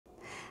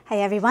Hi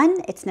everyone,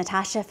 it's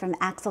Natasha from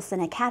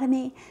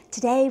AxelsonAcademy.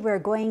 Today we're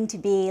going to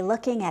be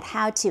looking at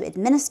how to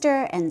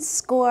administer and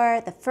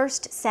score the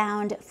first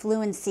sound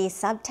fluency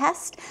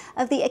subtest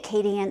of the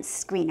Acadience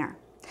screener.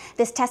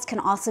 This test can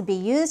also be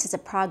used as a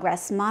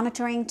progress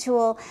monitoring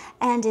tool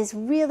and is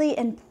really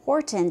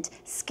important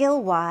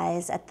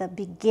skill-wise at the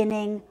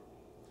beginning,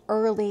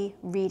 early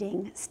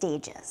reading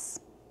stages.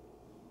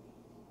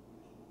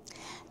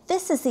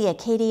 This is the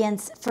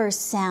Acadience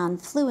first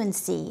sound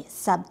fluency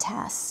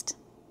subtest.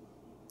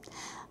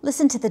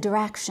 Listen to the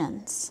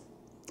directions.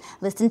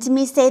 Listen to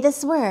me say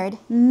this word,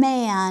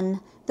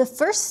 man. The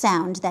first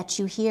sound that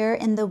you hear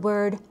in the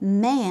word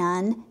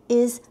man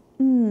is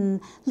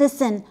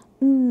Listen,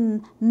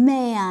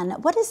 man.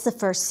 What is the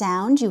first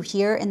sound you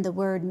hear in the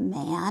word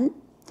man?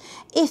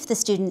 If the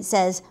student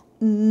says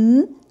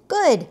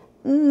good.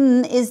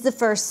 Is the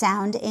first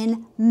sound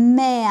in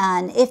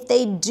man. If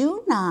they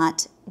do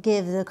not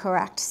give the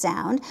correct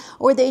sound,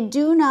 or they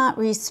do not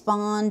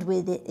respond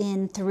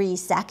within 3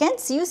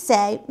 seconds, you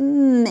say,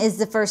 is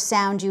the first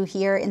sound you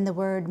hear in the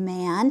word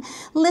man.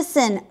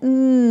 Listen,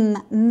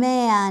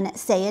 man.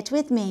 Say it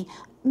with me.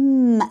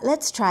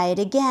 Let's try it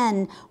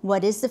again.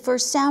 What is the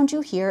first sound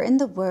you hear in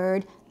the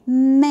word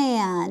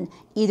man?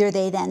 Either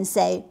they then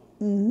say,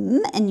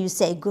 and you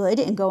say good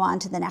and go on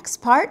to the next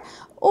part,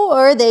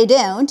 or they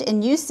don't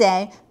and you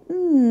say,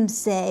 If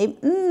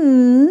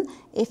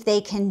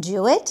they can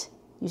do it,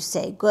 you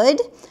say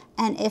good,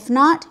 and if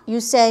not,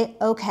 you say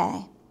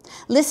okay.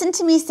 Listen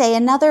to me say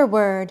another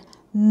word,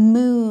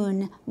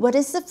 moon. What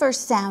is the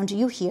first sound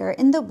you hear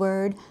in the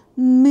word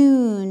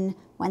moon?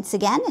 Once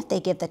again, if they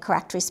give the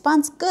correct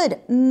response, good.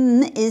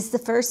 Is the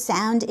first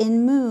sound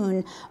in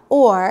moon.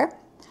 Or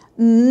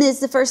is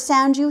the first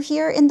sound you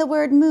hear in the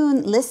word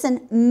moon.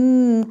 Listen,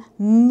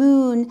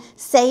 moon.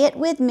 Say it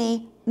with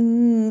me.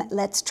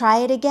 Let's try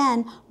it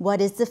again. What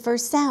is the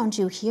first sound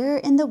you hear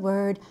in the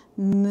word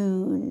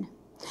moon?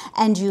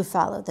 And you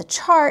follow the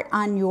chart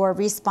on your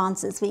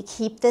responses. We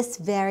keep this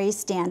very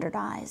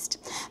standardized.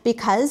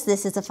 Because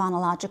this is a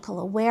phonological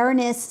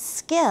awareness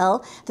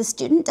skill, the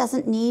student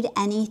doesn't need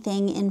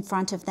anything in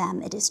front of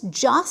them. It is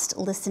just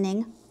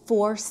listening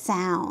for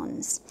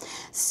sounds.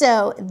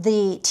 So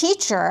the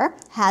teacher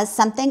has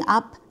something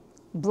up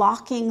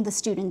blocking the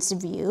student's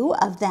view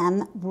of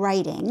them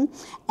writing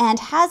and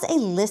has a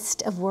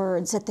list of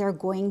words that they're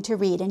going to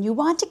read. And you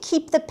want to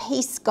keep the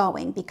pace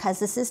going because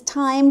this is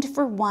timed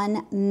for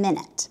 1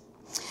 minute.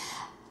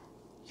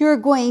 You're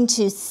going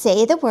to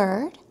say the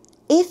word.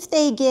 If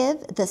they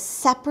give the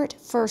separate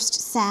first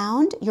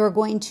sound, you're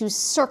going to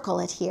circle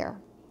it here.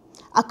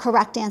 A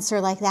correct answer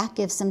like that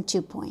gives them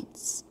 2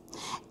 points.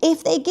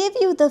 If they give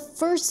you the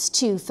first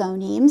 2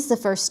 phonemes, the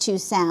first 2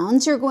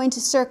 sounds, you're going to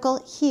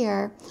circle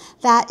here.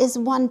 That is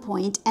 1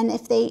 point. And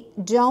if they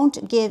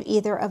don't give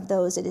either of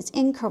those, it is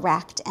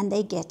incorrect and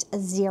they get a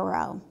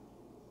 0.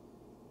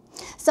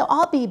 So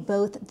I'll be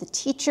both the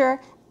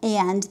teacher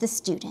and the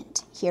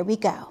student. Here we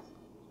go.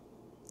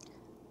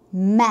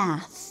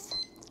 Math,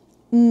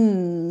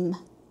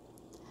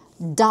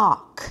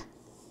 dock,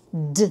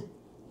 d,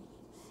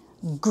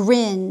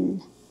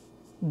 grin,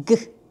 g,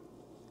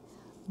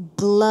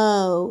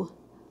 blow,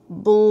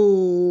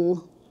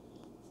 bull,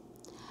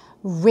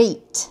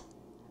 rate,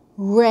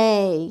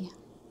 ray,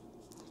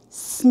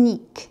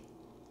 sneak,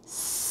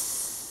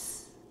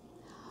 s,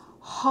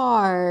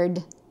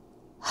 hard,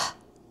 h,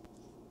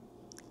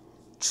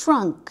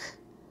 trunk,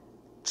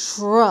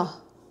 tr,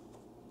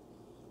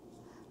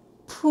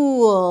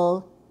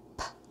 pool,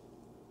 p,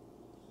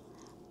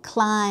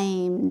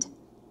 climbed,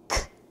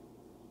 k,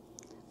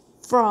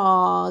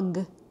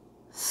 frog,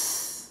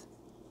 f,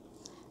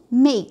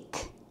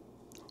 make,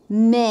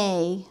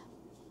 may,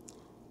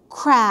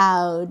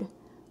 crowd,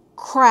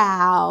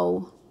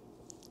 crow,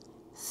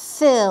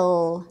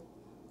 fill,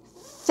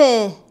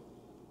 fi,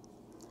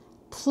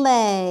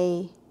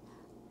 play,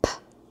 p,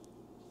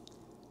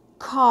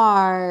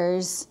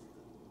 cars,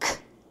 k,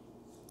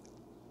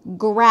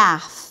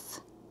 graph,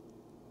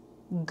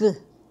 g.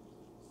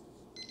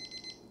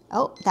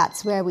 Oh,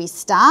 that's where we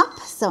stop,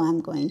 so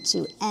I'm going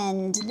to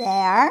end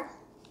there.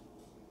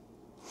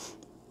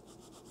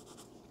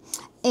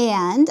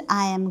 And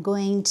I am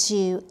going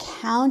to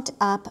count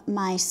up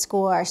my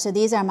score. So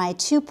these are my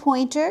 2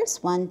 pointers.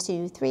 1,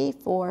 2, 3,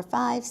 4,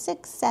 5,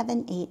 6,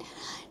 7, 8,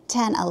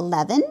 10,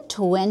 11,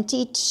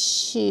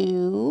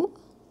 22.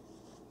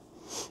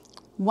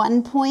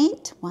 1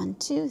 point. 1,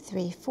 2,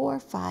 3, 4,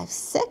 5,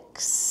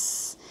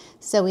 6.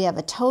 So we have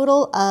a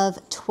total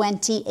of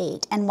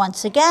 28. And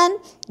once again,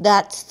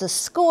 that's the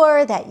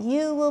score that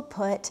you will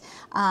put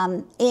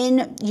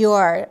in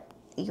your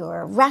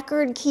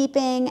record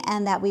keeping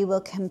and that we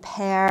will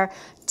compare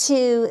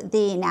to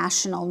the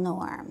national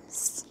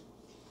norms.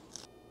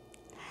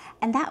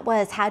 And that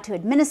was how to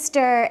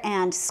administer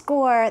and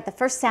score the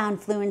first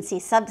sound fluency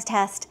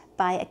subtest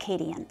by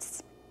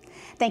Acadience.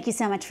 Thank you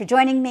so much for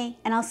joining me,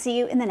 and I'll see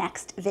you in the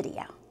next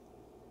video.